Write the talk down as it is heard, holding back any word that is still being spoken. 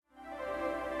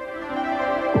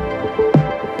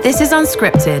This is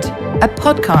Unscripted, a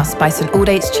podcast by St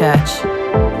Aldate's Church.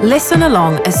 Listen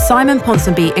along as Simon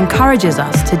Ponsonby encourages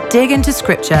us to dig into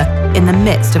Scripture in the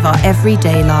midst of our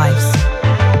everyday lives.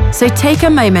 So take a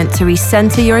moment to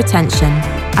recenter your attention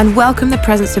and welcome the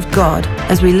presence of God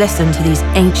as we listen to these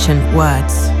ancient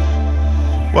words.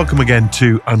 Welcome again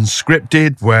to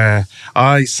Unscripted, where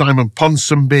I, Simon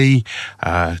Ponsonby,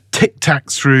 tic-tac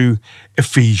through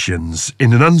Ephesians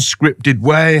in an unscripted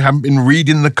way. Haven't been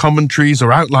reading the commentaries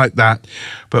or out like that,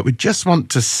 but we just want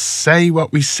to say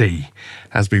what we see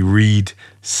as we read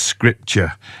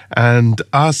Scripture and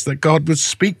ask that God would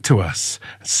speak to us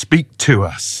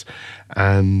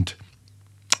and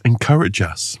encourage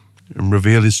us and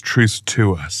reveal his truth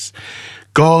to us.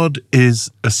 God is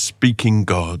a speaking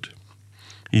God.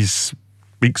 He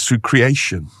speaks through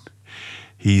creation.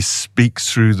 He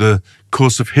speaks through the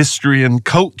course of history and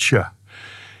culture.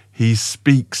 He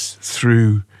speaks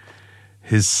through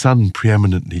his Son,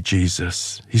 preeminently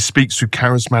Jesus. He speaks through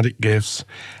charismatic gifts,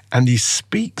 and he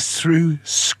speaks through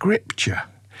Scripture.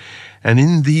 And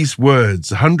in these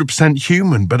words, 100%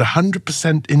 human, but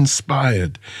 100%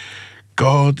 inspired,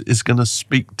 God is going to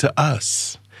speak to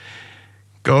us.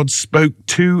 God spoke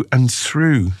to and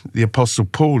through the Apostle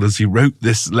Paul as he wrote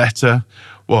this letter,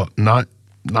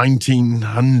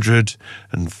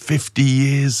 1950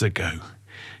 years ago,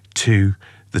 to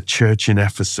the church in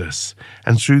Ephesus.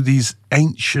 And through these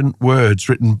ancient words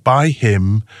written by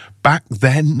him back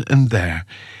then and there,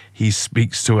 he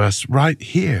speaks to us right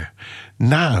here,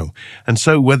 now. And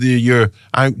so whether you're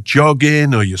out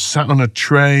jogging or you're sat on a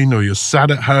train or you're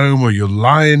sat at home or you're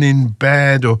lying in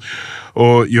bed or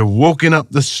you're walking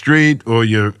up the street or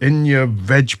you're in your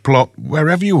veg plot,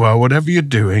 wherever you are, whatever you're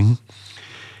doing,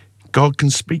 God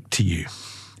can speak to you.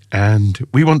 And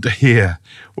we want to hear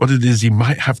what it is he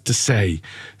might have to say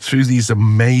through these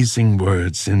amazing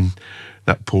words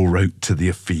that Paul wrote to the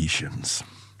Ephesians.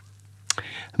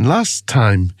 And last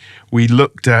time we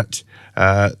looked at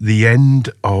the end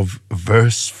of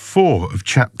verse 4 of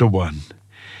chapter 1.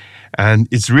 And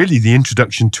it's really the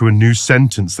introduction to a new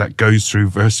sentence that goes through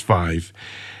verse 5.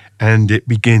 And it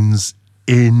begins,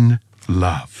 in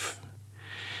love.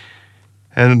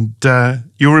 And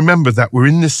you'll remember that we're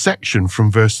in this section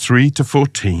from verse 3 to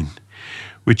 14,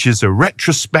 which is a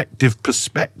retrospective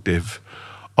perspective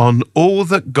on all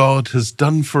that God has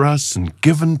done for us and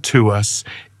given to us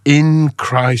in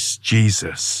Christ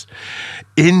Jesus.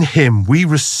 In him we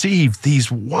receive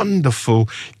these wonderful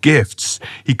gifts.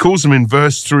 He calls them in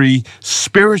verse 3,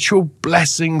 spiritual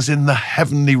blessings in the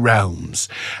heavenly realms.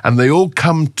 And they all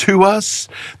come to us.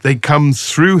 They come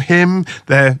through him.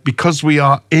 They're because we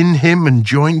are in him and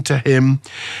joined to him.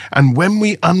 And when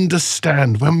we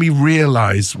understand, when we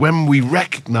realize, when we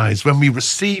recognize, when we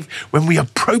receive, when we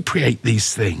appropriate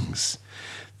these things,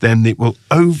 then it will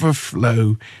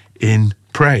overflow in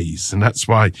praise. And that's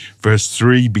why verse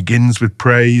 3 begins with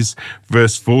praise.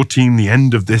 Verse 14, the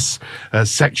end of this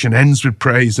section ends with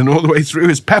praise, and all the way through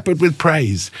is peppered with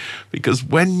praise. Because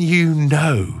when you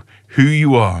know who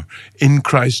you are in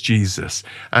Christ Jesus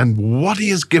and what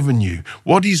he has given you,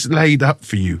 what he's laid up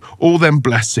for you, all them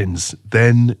blessings,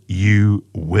 then you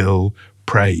will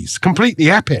praise.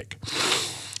 Completely epic.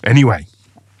 Anyway,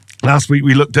 last week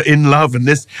we looked at in love, and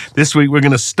this week we're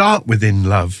going to start with in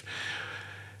love.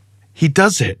 He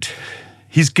does it.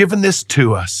 He's given this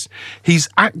to us. He's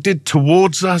acted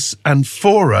towards us and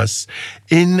for us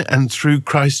in and through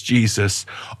Christ Jesus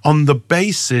on the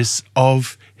basis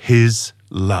of his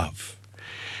love.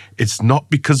 It's not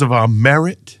because of our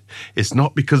merit. It's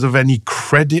not because of any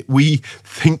credit we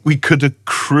think we could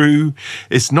accrue.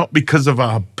 It's not because of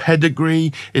our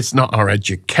pedigree. It's not our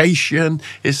education.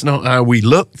 It's not how we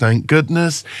look, thank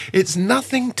goodness. It's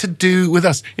nothing to do with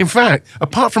us. In fact,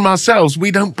 apart from ourselves, we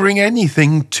don't bring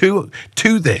anything to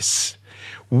this.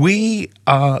 We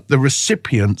are the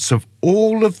recipients of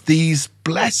all of these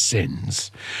blessings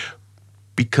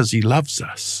because he loves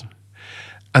us.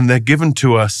 And they're given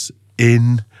to us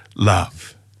in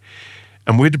love.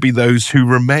 And we're to be those who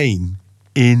remain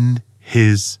in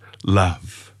his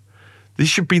love. This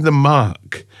should be the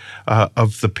mark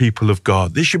of the people of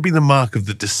God. This should be the mark of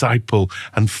the disciple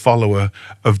and follower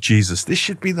of Jesus. This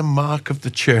should be the mark of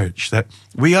the church, that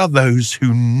we are those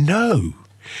who know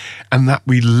and that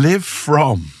we live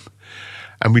from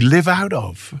and we live out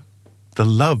of the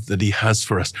love that he has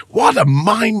for us. What a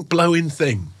mind-blowing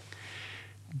thing.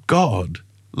 God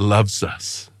loves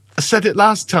us. I said it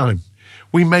last time.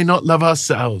 We may not love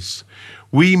ourselves.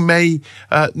 We may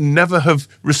never have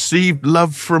received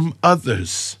love from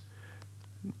others.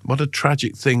 What a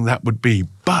tragic thing that would be.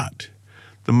 But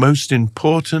the most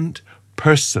important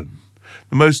person,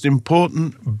 the most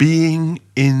important being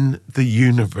in the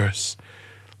universe,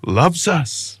 loves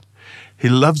us. He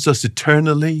loves us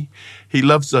eternally. He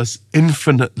loves us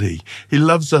infinitely. He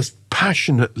loves us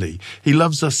passionately. He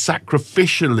loves us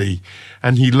sacrificially.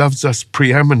 And he loves us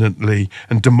preeminently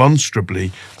and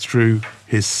demonstrably through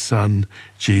his Son,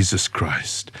 Jesus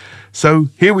Christ. So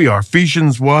here we are,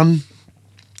 Ephesians 1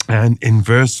 and in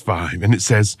verse 5. And it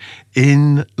says,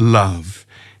 in love,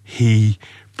 he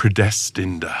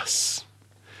predestined us.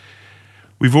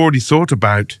 We've already thought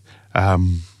about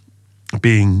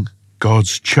being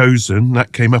God's chosen.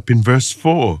 That came up in verse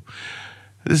 4.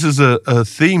 This is a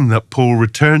theme that Paul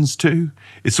returns to.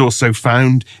 It's also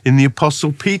found in the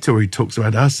Apostle Peter, where he talks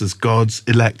about us as God's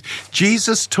elect.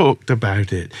 Jesus talked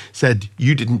about it, said,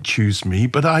 you didn't choose me,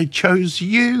 but I chose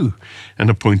you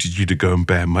and appointed you to go and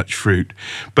bear much fruit.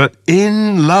 But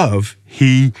in love,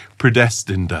 he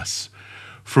predestined us.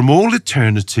 From all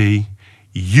eternity,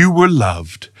 you were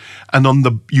loved, and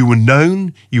you were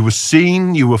known, you were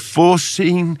seen, you were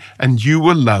foreseen, and you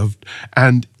were loved.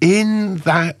 And in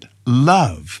that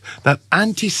love, that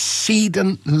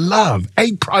antecedent love,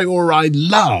 a priori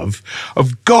love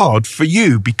of God for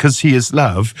you, because he is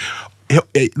love,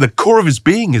 the core of his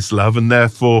being is love, and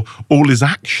therefore all his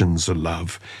actions are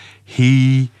love.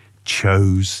 He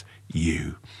chose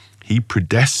you. He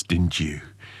predestined you.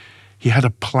 He had a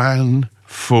plan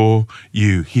for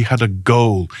you. He had a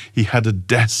goal. He had a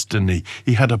destiny.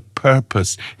 He had a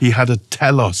purpose. He had a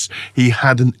telos. He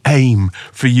had an aim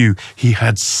for you. He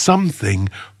had something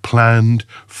planned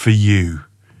for you.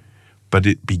 But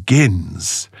it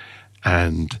begins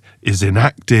and is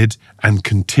enacted and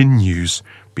continues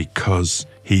because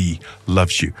he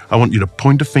loves you. I want you to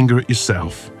point a finger at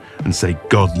yourself and say,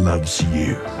 God loves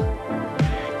you,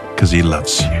 because he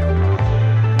loves you.